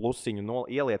plusiņu,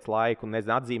 ieliec laiku un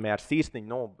atzīmē ar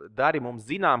sirsniņu, dari mums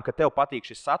zinām, ka tev patīk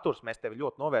šis saturs. Mēs tevi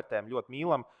ļoti novērtējam, ļoti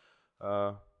mīlam.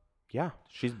 Jā,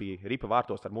 šis bija Ripa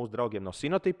Vārtos ar mūsu draugiem no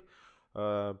Sinotip.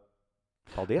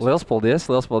 Paldies! Liels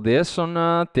paldies, un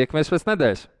tiekamies pēc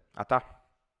nedēļas! Atā!